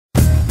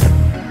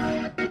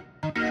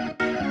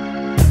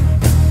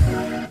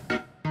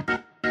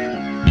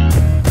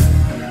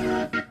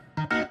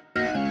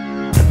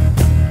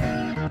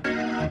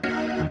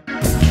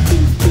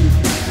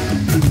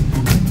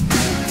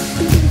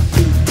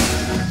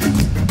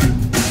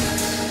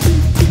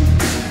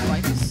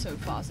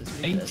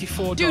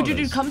$84.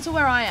 Dude, come to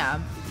where I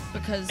am.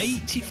 Because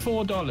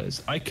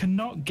 $84. I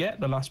cannot get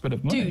the last bit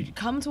of money. Dude,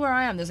 come to where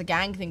I am. There's a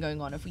gang thing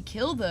going on. If we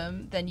kill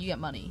them, then you get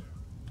money.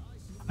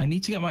 I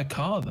need to get my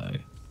car though.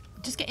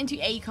 Just get into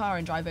a car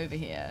and drive over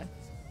here.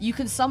 You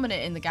can summon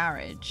it in the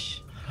garage.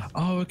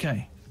 Oh,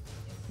 okay.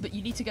 But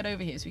you need to get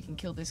over here so we can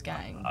kill this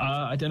gang.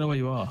 I don't know where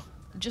you are.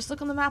 Just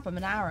look on the map. I'm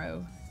an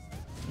arrow.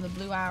 I'm the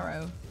blue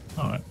arrow.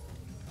 All right.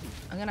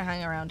 I'm gonna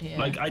hang around here.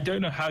 Like, I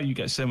don't know how you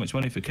get so much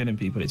money for killing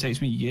people. It takes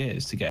me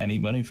years to get any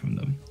money from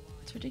them.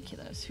 It's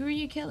ridiculous. Who are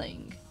you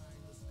killing?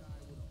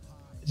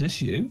 Is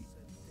this you?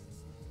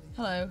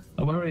 Hello.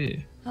 Oh, where are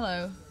you?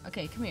 Hello.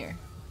 Okay, come here.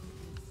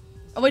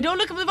 Oh wait, don't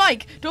look at the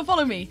bike! Don't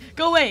follow me!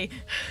 Go away!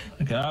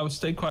 Okay, I will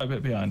stay quite a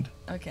bit behind.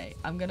 Okay,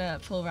 I'm gonna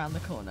pull around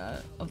the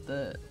corner of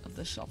the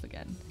shop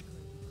again.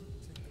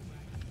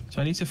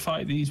 So I need to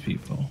fight these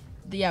people.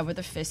 Yeah, where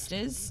the fist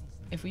is.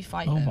 If we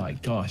fight them. them. Oh my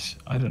gosh,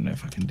 I don't know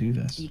if I can do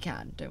this. You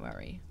can, don't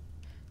worry.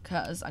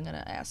 Cause I'm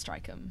gonna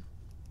airstrike them.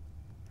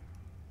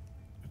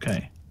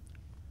 Okay.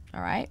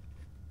 Alright.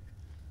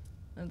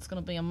 It's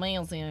gonna be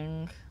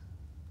amazing.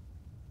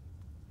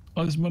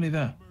 Oh, there's money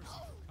there.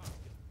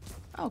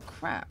 Oh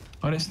crap.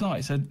 Oh, it's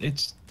not.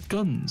 It's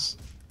guns.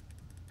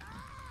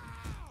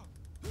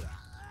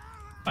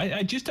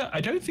 I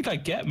don't think I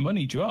get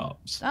money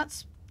drops.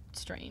 That's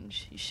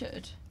strange. You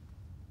should.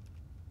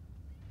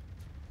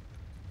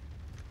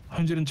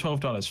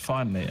 $112.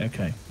 Finally.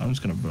 Okay, I'm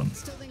just gonna run.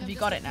 Have you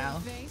got it now?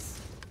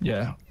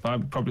 Yeah,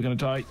 I'm probably gonna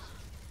die.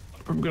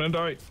 Probably gonna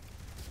die.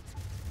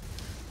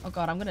 Oh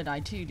god, I'm gonna die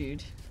too,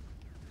 dude.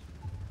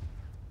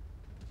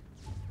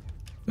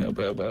 I'm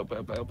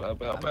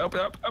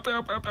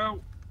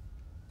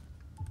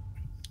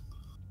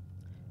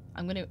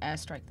gonna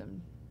airstrike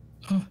them.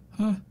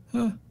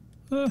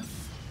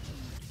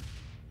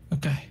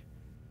 Okay.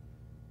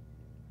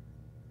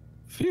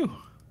 Phew.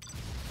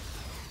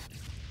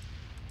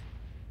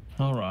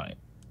 All right.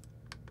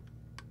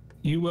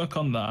 You work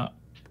on that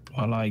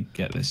while I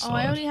get this Oh,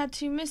 I only had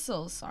 2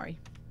 missiles. Sorry.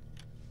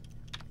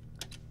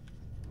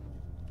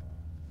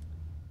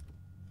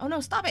 Oh no,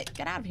 stop it.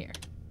 Get out of here.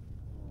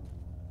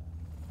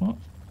 What?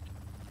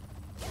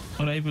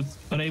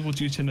 Unable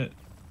due to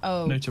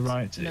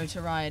notoriety.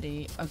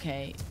 Notoriety.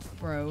 Okay,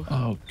 bro.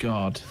 Oh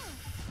god.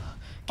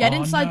 Get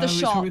inside the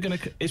shop.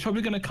 It's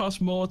probably gonna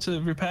cost more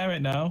to repair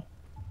it now.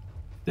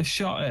 They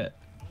shot it.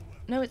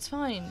 No, it's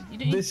fine. Don't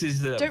repair it. This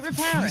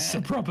is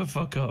a proper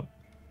fuck up.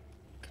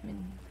 Come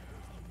in.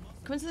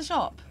 Come into the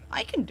shop.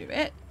 I can do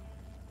it.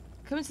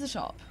 Come into the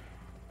shop.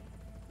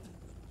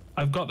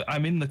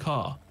 I'm in the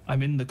car.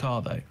 I'm in the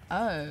car though.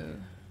 Oh.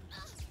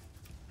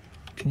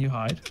 Can you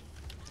hide?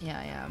 Yeah,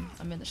 I am.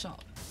 I'm in the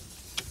shop.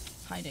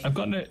 Hiding. I've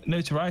got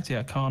notoriety.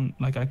 I can't.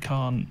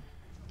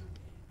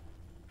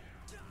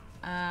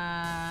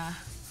 I'm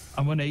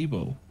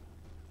unable.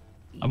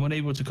 I'm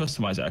unable to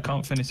customize it. I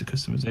can't finish the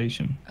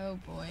customization. Oh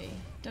boy.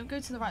 Don't go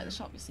to the right of the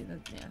shop. You see the,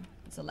 yeah,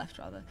 it's the left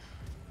rather.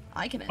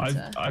 I can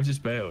enter. I've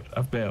just bailed.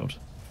 I've bailed.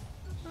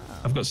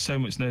 Oh. I've got so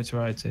much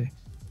notoriety.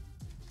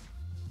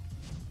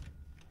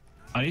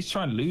 I need to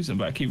try and lose them,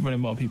 but I keep running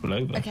more people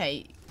over.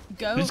 Okay,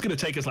 go. This is going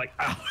to take us like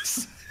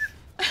hours.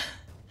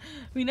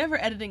 We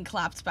never edited and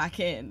clapped back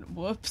in.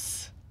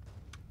 Whoops.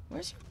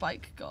 Where's your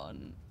bike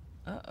gone?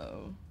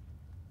 Uh-oh.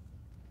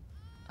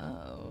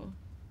 Oh.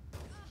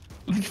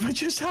 If I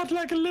just had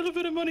like a little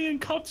bit of money and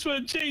cops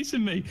weren't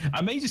chasing me,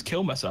 I may just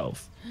kill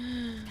myself.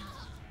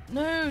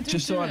 No, don't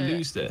just so I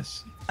lose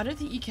this. I don't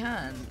think you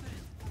can.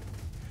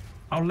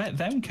 I'll let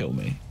them kill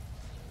me.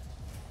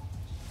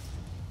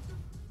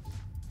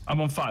 I'm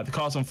on fire. The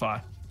car's on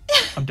fire.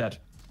 I'm dead.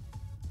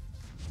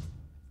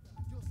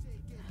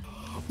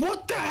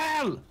 What the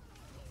hell?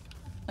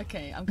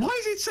 Okay, Why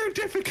is it so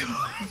difficult?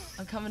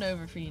 I'm coming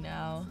over for you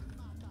now.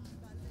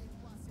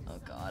 Oh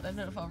god, I don't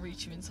know if I'll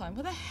reach you in time.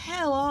 Where the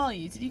hell are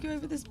you? Did you go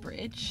over this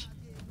bridge?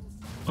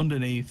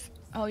 Underneath.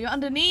 Oh, you're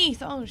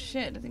underneath. Oh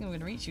shit, I think I'm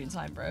gonna reach you in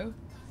time, bro.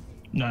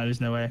 No,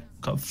 there's no way.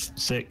 Got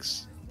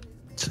 6,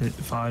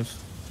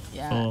 5.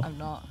 Yeah, 4. I'm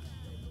not.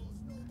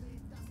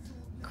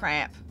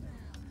 Crap.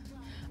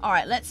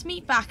 Alright, let's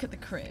meet back at the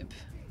crib.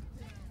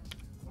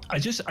 I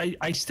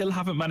still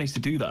haven't managed to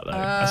do that though.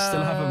 I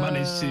still haven't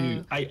managed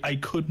to. I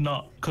could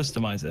not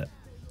customize it.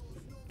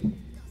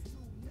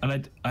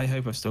 And I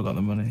hope I've still got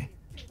the money.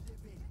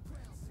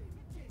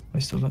 I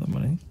still got the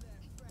money.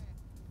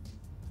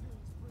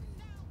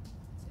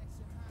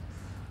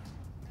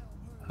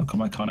 How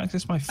come I can't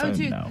access my phone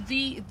now?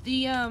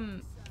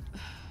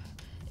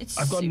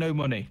 I've got no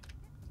money.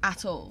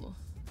 At all.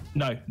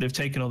 No, they've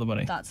taken all the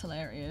money. That's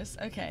hilarious.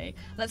 Okay,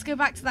 let's go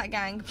back to that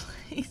gang,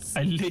 please.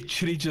 I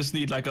literally just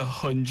need like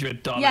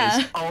 $100.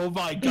 Yeah. Oh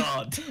my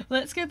god.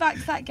 Let's go back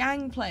to that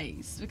gang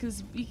place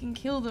because we can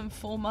kill them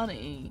for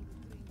money.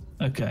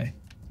 Okay.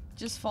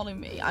 Just follow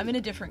me. I'm in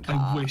a different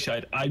car.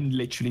 I'm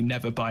literally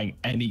never buying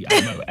any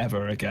ammo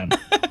ever again.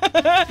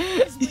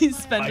 You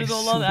spend it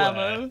all on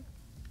ammo.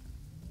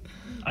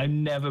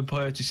 I'm never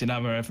purchasing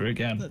ammo ever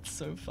again. That's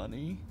so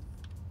funny.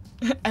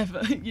 Ever.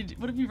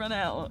 What have you run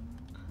out?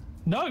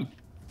 No.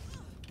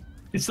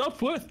 It's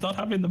not worth not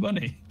having the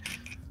money.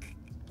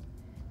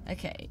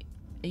 Okay,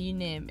 are you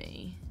near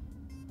me?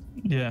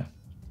 Yeah.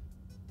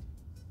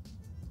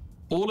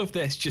 All of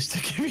this just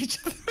to give each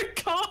other a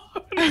car.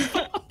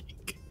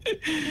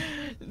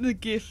 The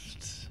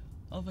gift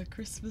of a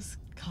Christmas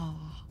car.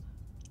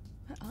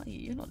 Where are you?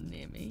 You're not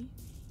near me.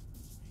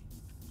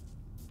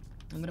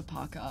 I'm gonna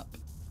park up.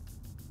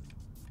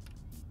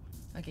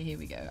 Okay, here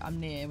we go.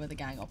 I'm near where the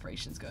gang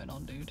operation's going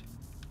on, dude.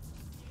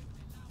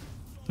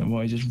 Don't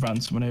worry, just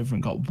ran someone over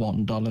and got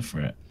 $1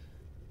 for it.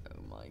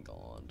 Oh my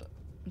god.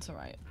 It's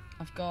alright.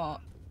 I've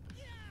got...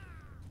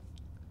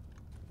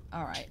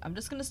 Alright, I'm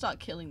just gonna start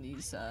killing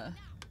these, Right,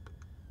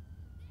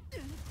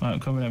 I'm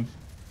coming in.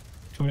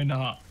 Coming in the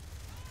hut.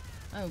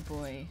 Oh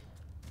boy.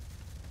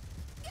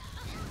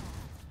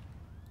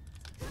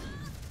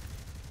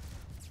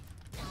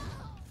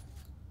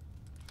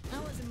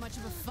 That wasn't much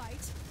of a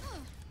fight.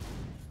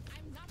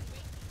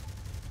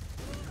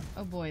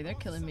 Oh boy, they're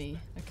killing me.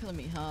 They're killing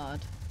me hard.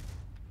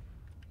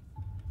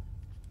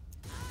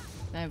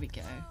 There we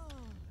go.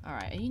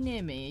 Alright, are you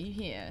near me? Are you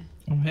here?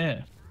 I'm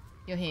here.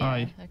 You're here?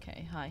 Hi.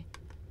 Okay, hi.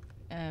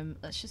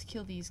 Let's just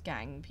kill these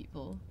gang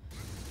people.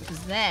 Because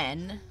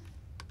then...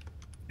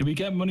 Do we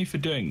get money for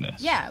doing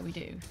this? Yeah, we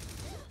do.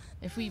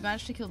 If we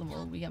manage to kill them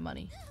all, we get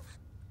money.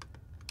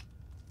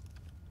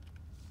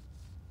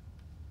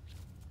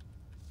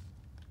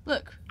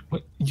 Look.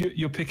 What,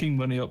 you're picking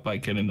money up by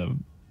killing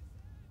them.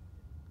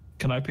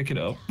 Can I pick it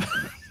up?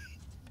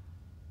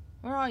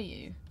 Where are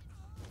you?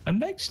 I'm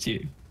next to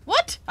you.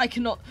 What? I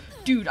cannot...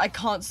 Dude, I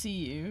can't see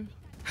you.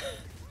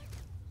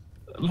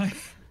 Like...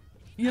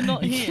 You're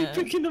not you here. keep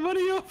picking the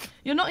money up.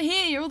 You're not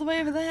here. You're all the way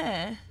over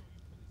there.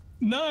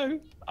 No,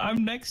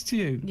 I'm next to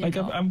you. You're like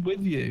not. I'm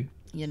with you.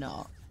 You're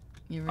not.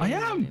 You're I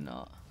really, am. really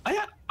not.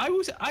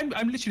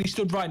 I'm literally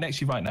stood right next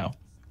to you right now.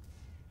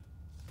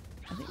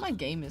 I think my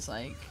game is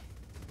like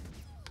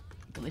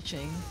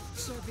glitching.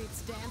 Sure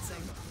beats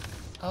dancing.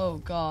 Oh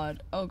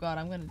god. Oh god,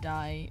 I'm gonna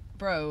die.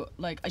 Bro,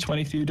 like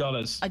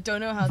 $22. I don't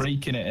know how to...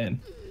 Breaking it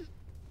in.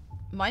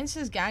 Mine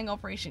says gang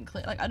operation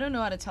clear. Like I don't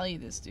know how to tell you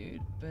this,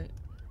 dude, but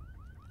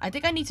I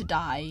think I need to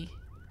die.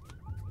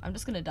 I'm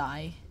just gonna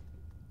die.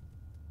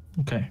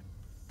 Okay.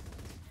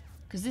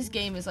 Because this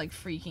game is like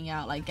freaking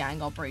out, like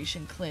gang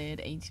operation cleared,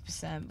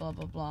 80%, blah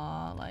blah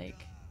blah,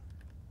 like...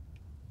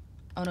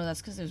 Oh no,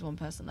 that's because there's one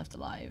person left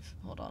alive.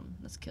 Hold on,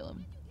 let's kill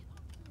him.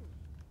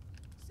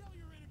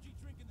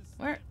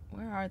 Where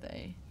are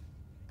they?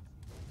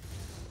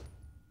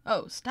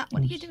 Oh, snap,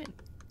 what are you doing?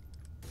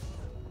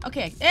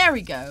 Okay, there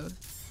we go.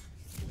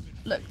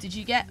 Look, did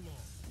you get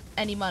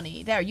any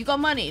money? There, you got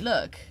money,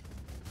 look.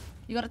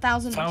 You got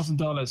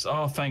 $1,000.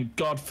 Oh, thank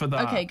God for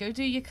that. Okay, go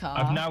do your car.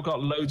 I've now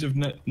got loads of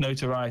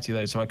notoriety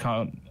though, so I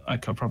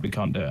probably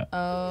can't do it.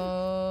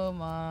 Oh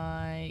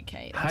my...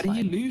 Okay, How do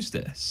you lose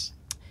this?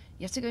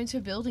 You have to go into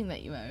a building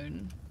that you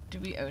own. Do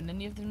we own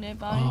any of them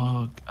nearby?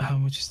 Oh, how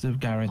much is the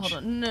garage? Hold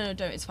on, no,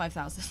 don't. It's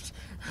 5,000.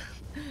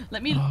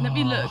 let me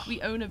look.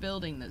 We own a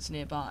building that's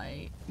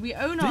nearby. We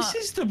own our... This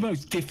is the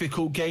most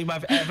difficult game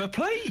I've ever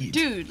played.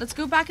 Dude, let's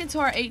go back into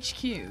our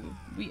HQ.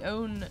 We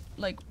own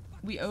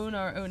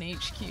our own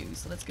HQ,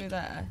 so let's go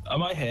there.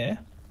 Am I here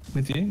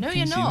with you? No, Can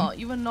you're you see me? not.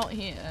 You are not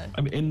here.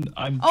 I'm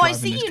Oh, I driving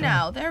see this you car.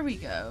 now. There we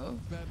go.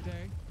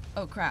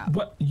 Oh crap.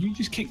 What? You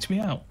just kicked me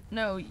out.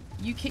 No,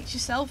 you kicked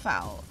yourself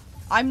out.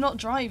 I'm not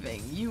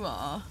driving. You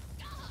are.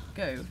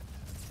 Go.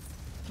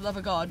 For the love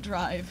of God,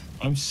 drive.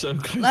 I'm so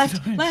close.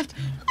 Left, to left.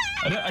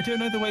 I don't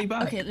know the way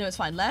back. Okay, no, it's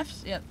fine.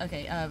 Left. Yep.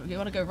 Okay. You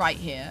want to go right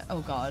here?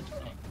 Oh God.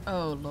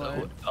 Oh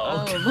Lord.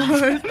 Oh, Oh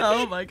God. Lord.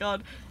 Oh my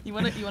God. You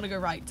wanna go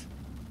right.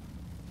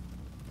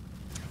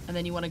 And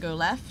then you wanna go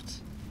left.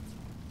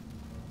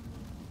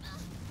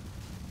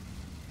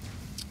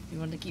 You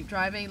want to keep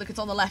driving? Look, it's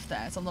on the left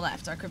there. It's on the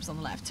left. Our crib's on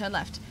the left. Turn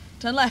left.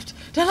 Turn left.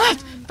 Turn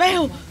left.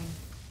 Bail.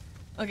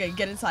 Okay,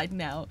 get inside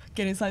now.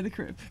 Get inside the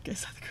crib. Get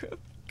inside the crib.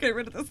 Get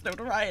rid of this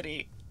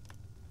notoriety.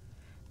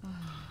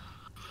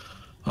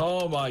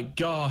 Oh my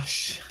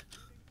gosh.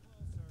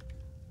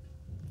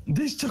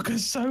 This took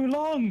us so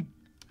long.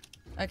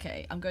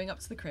 Okay, I'm going up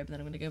to the crib and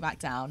then I'm going to go back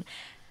down.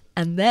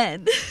 And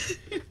then...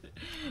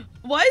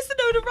 Why is the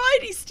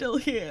notoriety still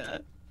here?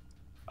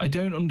 I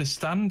don't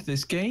understand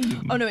this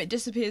game. Oh no, it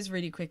disappears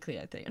really quickly,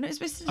 I think. No, it's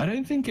supposed to... I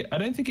don't think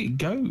it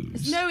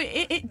goes. No,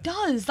 it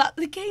does.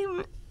 The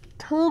game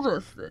told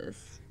us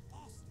this.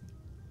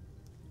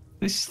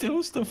 There's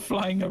still stuff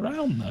flying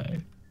around though.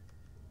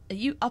 Are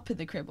you up in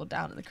the crib or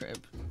down in the crib?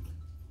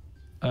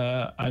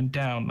 I'm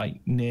down,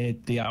 like near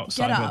the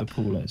outside Get where up. the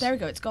pool is. There we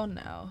go, it's gone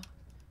now.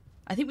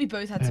 I think we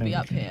both had to be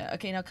up Okay. here.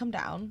 Okay, now come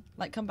down.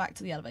 Like, come back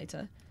to the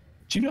elevator.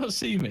 Do you not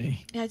see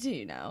me? Yeah, I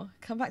do now.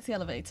 Come back to the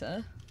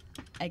elevator.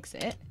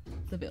 Exit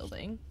the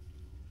building.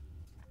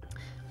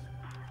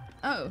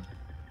 Oh.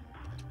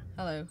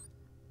 Hello.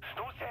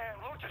 Those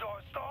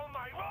luchadors stole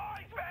my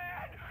rice,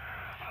 man!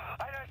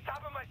 I had to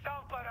stop it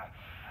myself, but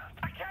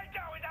I can't do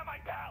it without my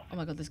pals! Oh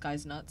my God, this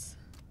guy's nuts.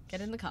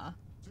 Get in the car.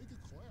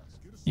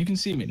 You can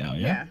see me now,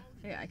 yeah?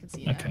 Yeah, I can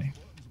see you now. Okay.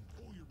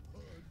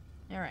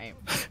 Alright.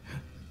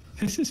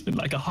 This has been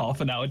like a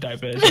half an hour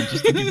diversion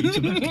just to give each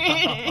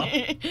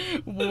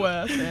other.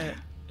 Worth it.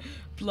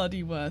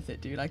 bloody worth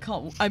it, dude.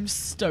 I'm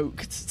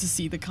stoked to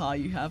see the car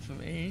you have for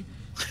me.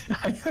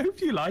 I hope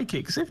you like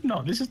it, because if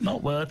not, this is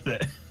not worth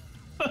it.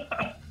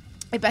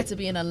 It better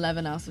be an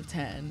 11 out of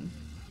 10.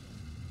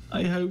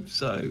 I hope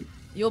so.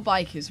 Your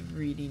bike is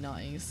really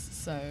nice,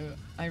 so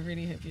I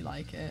really hope you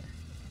like it.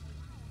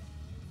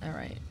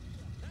 Alright.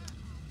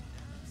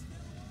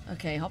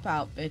 Okay, hop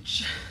out,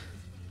 bitch.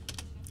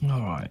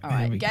 Alright,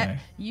 here we go.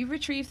 You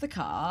retrieve the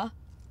car,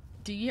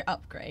 do your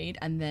upgrade,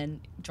 and then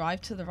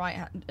drive to the right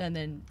hand, and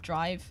then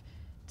drive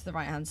to the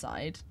right hand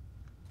side.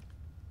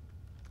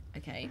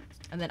 Okay,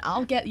 and then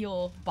I'll get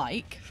your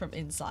bike from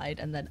inside,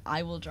 and then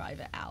I will drive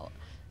it out.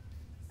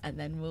 And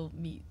then we'll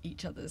meet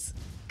each other's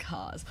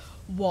cars.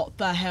 What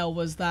the hell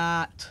was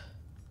that?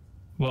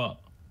 What?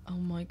 Oh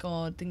my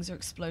god, things are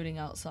exploding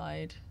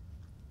outside.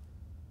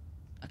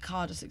 A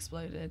car just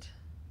exploded.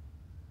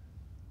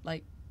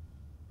 Like,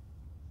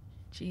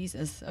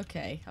 Jesus.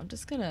 Okay, I'm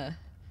just gonna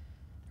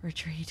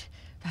retreat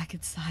back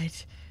inside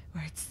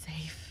where it's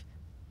safe.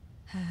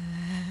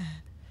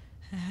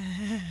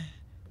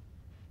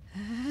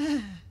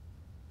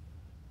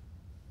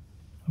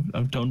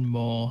 I've done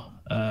more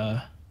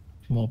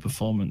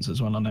performance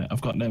as well on it.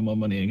 I've got no more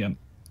money again.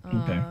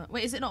 Okay.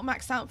 Wait, is it not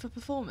maxed out for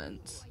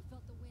performance?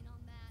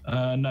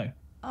 No.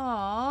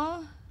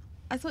 Aww.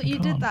 I thought you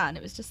did that and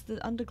it was just the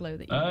underglow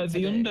that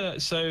you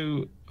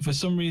so for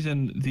some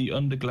reason the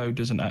underglow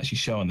doesn't actually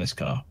show on this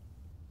car.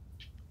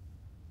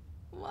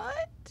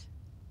 What?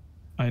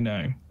 I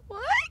know.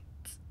 What?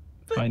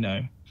 I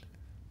know.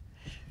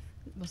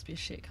 It must be a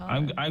shit car.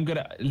 I'm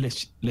gonna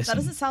listen. That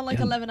doesn't sound like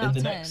 11 out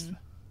of 10.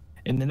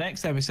 In the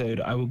next episode,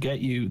 I will get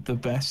you the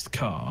best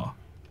car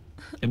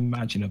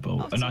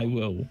imaginable, and I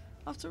will.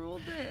 After all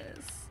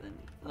this, and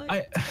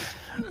like...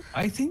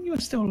 I think you'll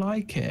still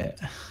like it.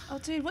 Oh,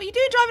 dude, what are you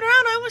doing driving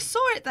around? I almost saw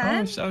it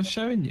then. I was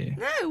showing you.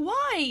 No,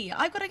 why?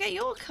 I've got to get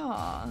your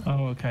car.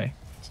 Oh, okay.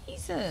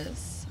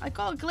 Jesus, I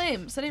got a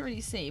glimpse. I didn't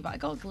really see, but I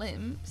got a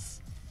glimpse.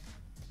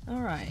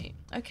 All right,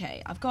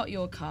 okay, I've got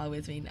your car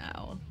with me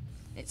now.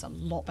 It's a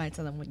lot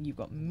better than when you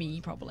got me,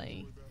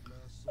 probably.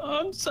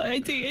 I'm sorry,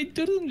 it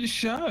doesn't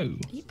show.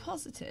 Are you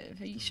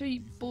positive? Are you sure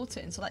you bought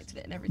it and selected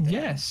it and everything?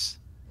 Yes.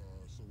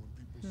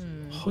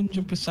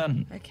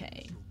 100%.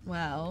 Okay,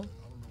 well,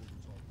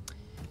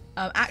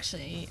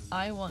 actually,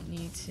 I want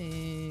you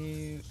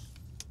to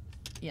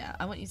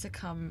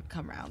come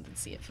round and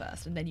see it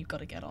first, and then you've got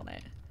to get on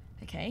it.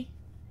 Okay?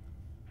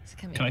 So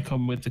come here. Can I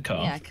come with the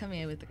car? Yeah, come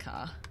here with the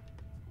car.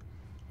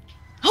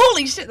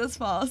 Holy shit, that's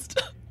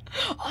fast!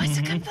 Oh, it's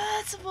a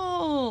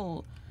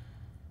convertible.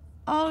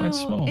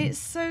 Oh, it's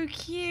so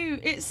cute.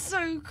 It's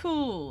so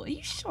cool. Are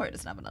you sure it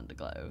doesn't have an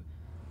underglow?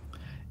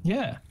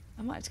 Yeah.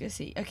 I might have to go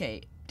see.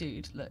 Okay,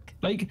 dude, look.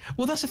 Like,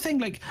 well, that's the thing.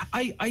 Like,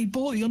 I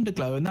bought the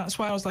underglow, and that's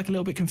why I was like a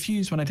little bit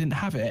confused when I didn't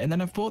have it. And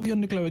then I've bought the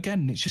underglow again,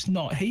 and it's just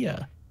not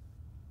here.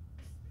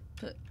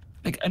 But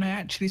like, and I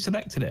actually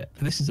selected it.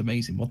 This is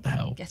amazing. What the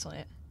hell? Get on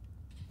it.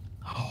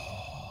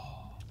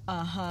 Oh.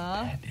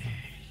 Benny.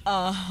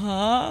 All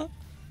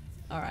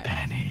right.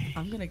 Benny.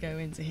 I'm gonna go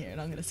into here,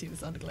 and I'm gonna see if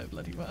this underglow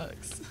bloody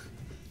works.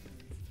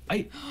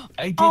 I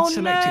did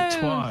select it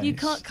twice. You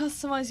can't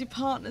customize your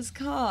partner's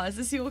car. Is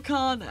this your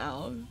car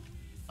now?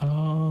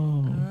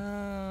 Oh.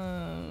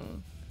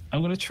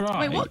 I'm gonna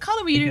try. Wait, what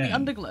color were you doing the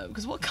underglow?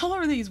 Because what color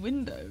are these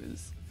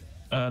windows?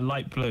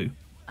 Light blue.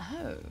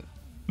 Oh.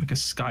 Like a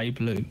sky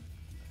blue.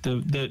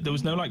 There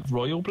was no like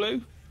royal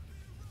blue.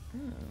 Oh.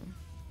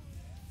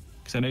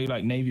 Because I know you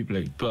like navy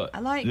blue, but I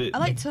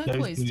like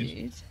turquoise,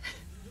 dude.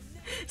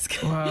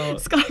 Sky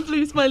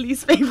blue's my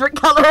least favorite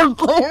color of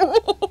blue.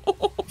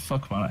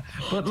 Fuck my life.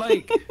 But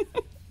like,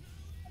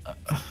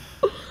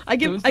 I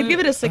give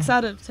it a 6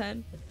 out of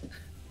 10.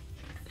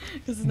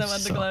 Because there's no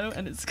underglow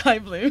and it's sky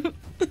blue.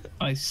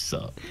 I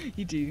suck.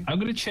 You do. I'm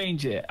gonna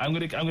change it. I'm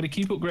gonna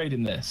keep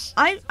upgrading this.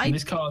 And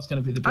this car is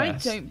gonna be the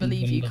best. I don't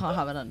believe you can't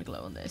have an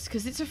underglow on this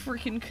because it's a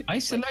freaking. I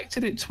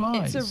selected it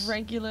twice. It's a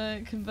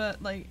regular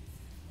convert like.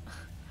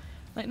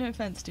 Like, no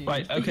offense, dude.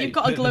 Right, okay. You've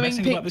got a glowing the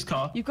best thing about this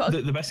car. You've got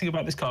the best thing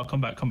about this car.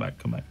 Come back.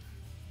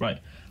 Right.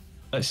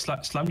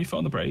 Slam your foot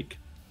on the brake.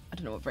 I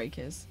don't know what brake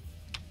is.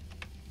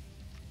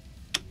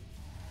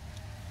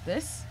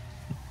 This?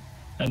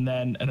 And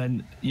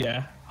then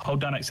yeah, hold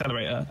down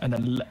accelerator and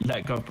then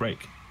let go of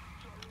brake.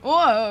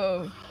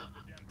 Whoa!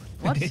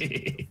 What?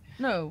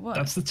 No, what?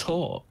 That's the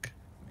torque.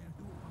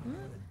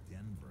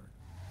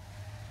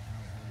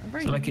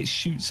 So like it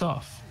shoots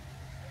off.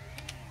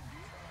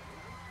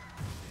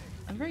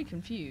 I'm very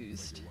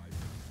confused.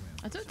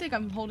 I don't think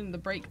I'm holding the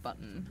brake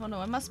button. Oh no,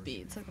 I must be.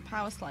 It's like a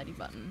power slidey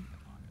button.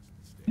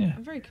 Yeah.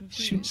 I'm very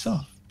confused. Shoots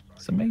off.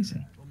 It's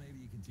amazing.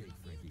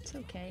 It's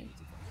okay.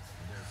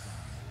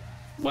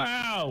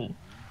 Wow!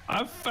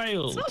 I've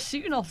failed. It's not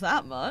shooting off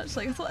that much.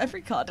 Like I thought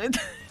every car did.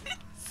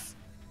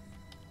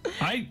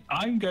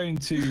 I'm going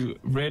to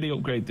really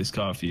upgrade this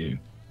car for you.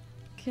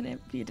 Can it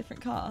be a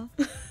different car?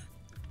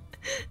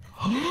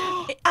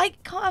 I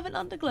can't have an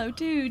underglow,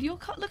 dude. Your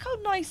car, look how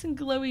nice and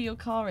glowy your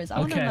car is. I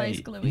want a nice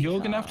glowy you're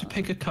car. gonna have to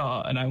pick a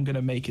car, and I'm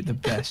gonna make it the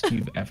best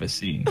you've ever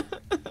seen.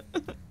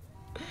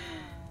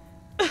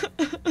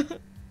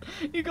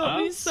 You got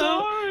me I'm so.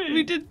 sorry.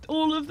 We did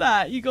all of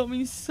that. You got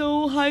me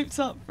so hyped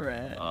up for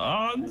it.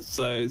 I'm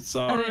so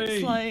sorry. And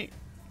it's like,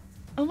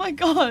 oh my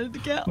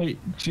god, get Wait,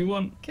 do you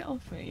want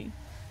off me.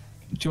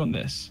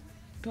 this?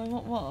 Do I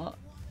want what?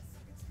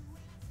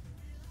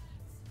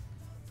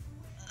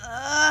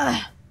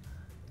 Ugh.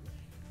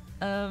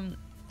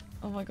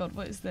 Oh my god,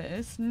 what is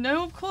this?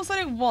 No, of course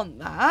I don't want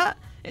that.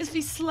 It's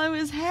be slow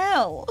as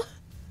hell.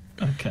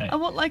 Okay. I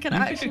want like an You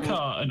actual. pick a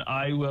car and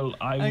I will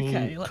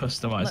Okay,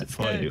 customize it let's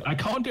for go. you. I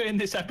can't do it in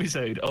this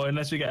episode, or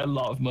unless we get a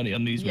lot of money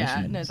on these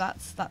Yeah, missions. no,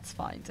 that's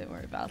fine. Don't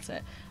worry about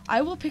it.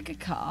 I will pick a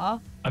car.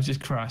 I've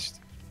just crashed.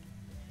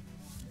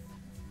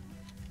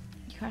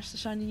 You crashed the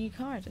shiny new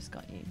car I just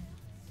got you.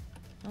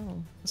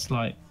 Oh, It's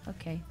like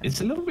okay. it's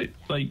a little bit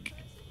like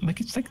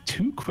it's like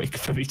too quick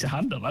for me to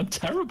handle. I'm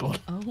terrible.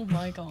 Oh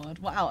my god.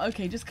 Wow.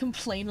 Okay, just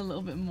complain a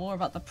little bit more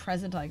about the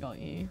present I got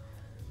you.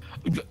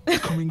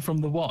 Coming from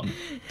the one,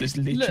 there's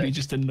literally Look.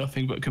 just a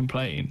nothing but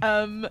complain.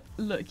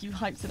 Look, you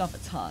hyped it up a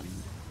ton.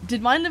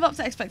 Did mine live up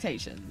to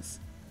expectations?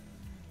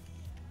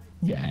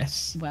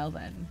 Yes. Well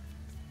then.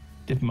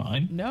 Did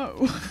mine?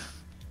 No.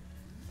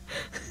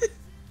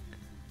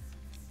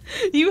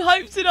 You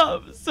hyped it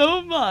up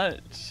so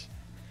much.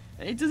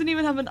 It doesn't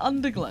even have an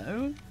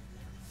underglow.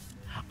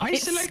 I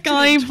It's selected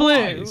sky it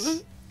blue.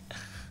 twice.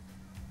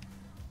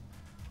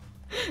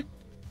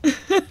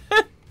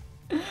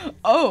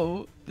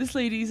 Oh, this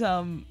lady's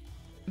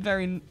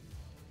very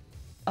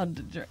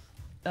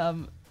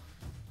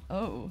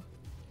oh.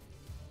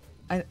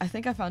 I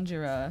think I found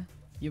your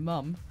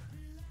mum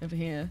over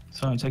here.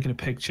 So I'm taking a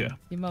picture.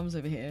 Your mum's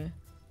over here.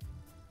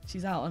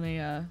 She's out on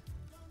a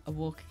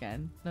walk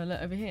again. No,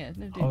 look over here.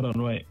 No, dude. Hold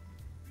on, wait.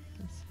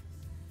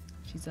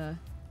 She's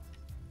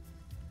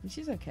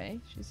okay.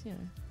 She's, you know.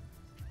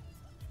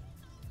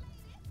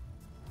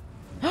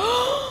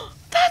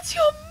 That's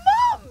your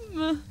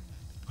mum.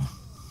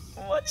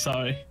 What?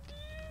 Sorry.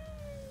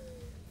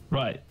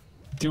 Right.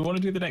 Do you want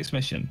to do the next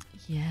mission?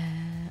 Yeah.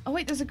 Oh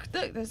wait, there's a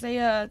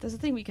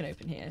thing we can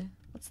open here.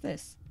 What's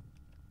this?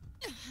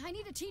 I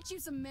need to teach you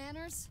some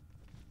manners.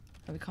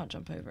 Oh, we can't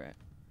jump over it.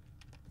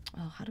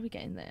 Oh, how do we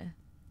get in there?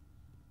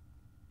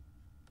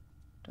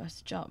 Do I have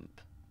to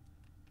jump?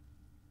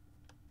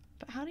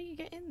 But how do you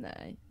get in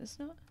there? There's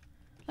not...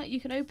 Like, you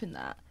can open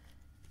that.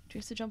 Do we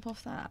have to jump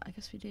off that? I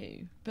guess we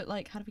do. But,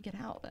 like, how do we get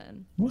out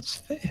then? What's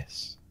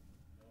this?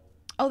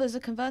 Oh, there's a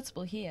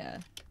convertible here.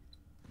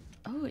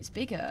 Oh, it's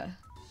bigger.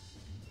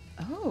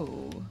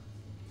 Oh.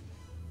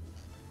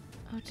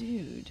 Oh,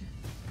 dude.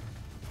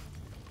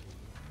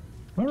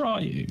 Where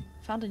are you?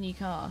 Found a new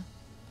car.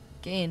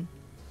 Get in.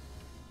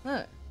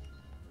 Look.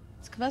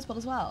 It's convertible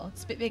as well.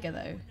 It's a bit bigger,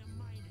 though.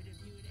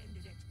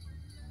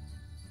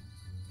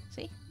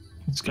 See?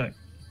 Let's go.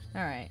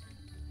 Alright.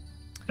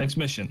 Next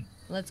mission.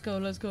 Let's go,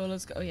 let's go,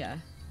 let's go. Oh, yeah.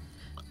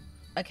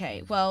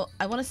 Okay, well,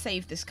 I want to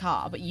save this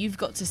car, but you've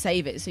got to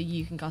save it so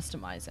you can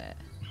customize it.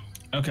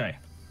 Okay.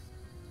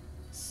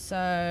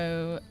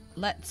 So,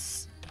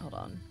 let's... Hold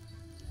on.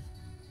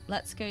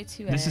 Let's go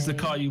to This is the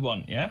car you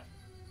want, yeah?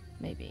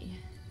 Maybe.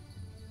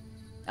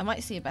 I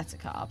might see a better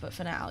car, but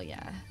for now,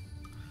 yeah.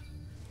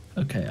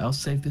 Okay, I'll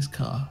save this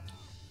car.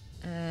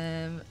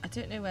 I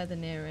don't know where the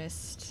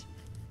nearest...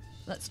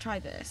 Let's try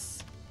this.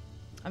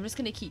 I'm just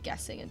going to keep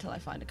guessing until I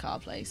find a car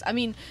place. I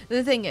mean,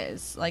 the thing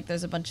is, like,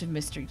 there's a bunch of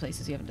mystery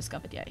places we haven't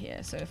discovered yet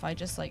here. So if I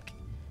just, like...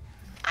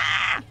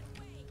 Ah!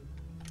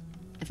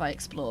 If I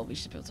explore, we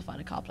should be able to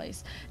find a car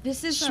place.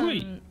 This is,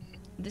 Sweet.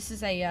 This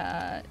is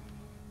a,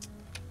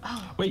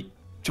 Oh. Wait,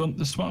 do you want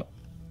the smart...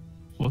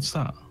 What's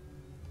that?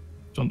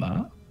 Do you want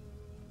that?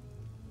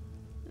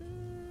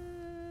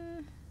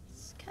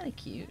 It's kind of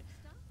cute.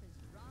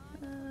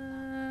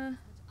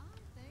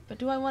 But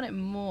do I want it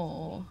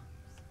more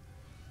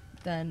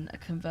than a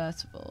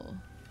convertible?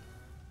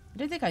 I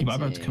don't think I You do. might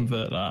be able to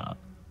convert that.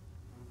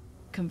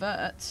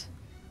 Convert?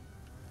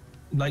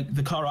 Like,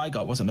 the car I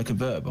got wasn't a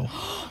convertible.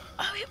 Oh,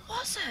 it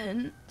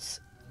wasn't?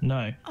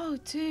 No. Oh,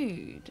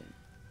 dude.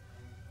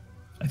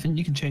 I think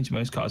you can change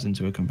most cars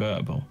into a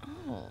convertible.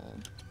 Oh.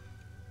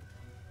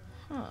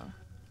 Huh.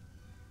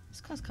 This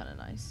car's kind of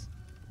nice.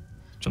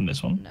 Do you want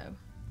this one? No.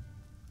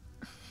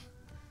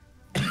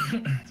 Do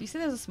you say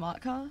there's a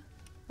smart car?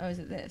 Oh, is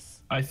it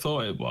this? I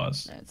thought it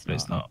was, No, it's but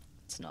it's not.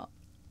 It's not.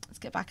 Let's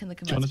get back in the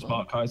Do you want convertible. a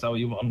smart car? Is that what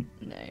you want?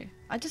 No.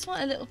 I just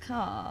want a little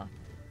car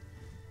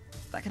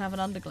that can have an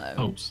underglow.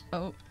 Oops.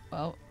 Oh,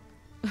 well.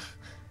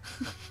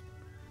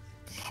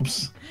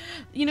 Oops.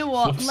 You know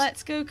what? Oops.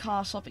 Let's go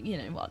car shopping. You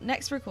know what?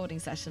 Next recording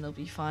session will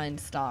be find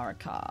Star a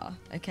car.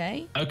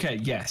 Okay? Okay,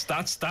 yes,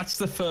 that's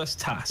the first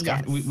task.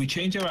 Yes. We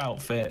change our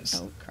outfits,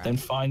 Oh, crap. then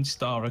find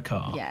Star a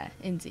car. Yeah,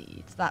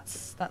 indeed.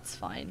 That's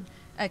fine.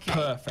 Okay.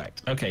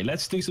 Perfect. Okay,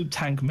 let's do some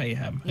tank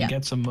mayhem Yeah. and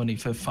get some money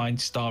for find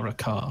Star a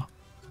car.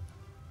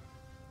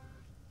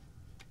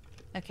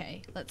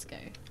 Okay, let's go.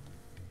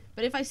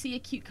 But if I see a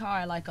cute car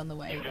I like on the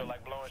way, You feel then,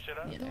 like blowing shit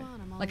up? you Go know,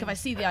 on, I'm all like if I ears.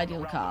 see the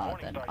ideal car,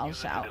 then I'll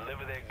shout.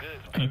 Deliver their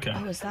goods. Okay.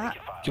 Oh, is that?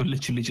 You'll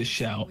literally just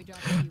shout. We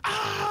drive you.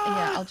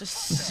 Yeah, I'll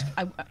just.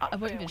 I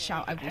won't even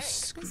shout. I will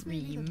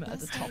scream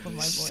at the top of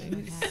my voice.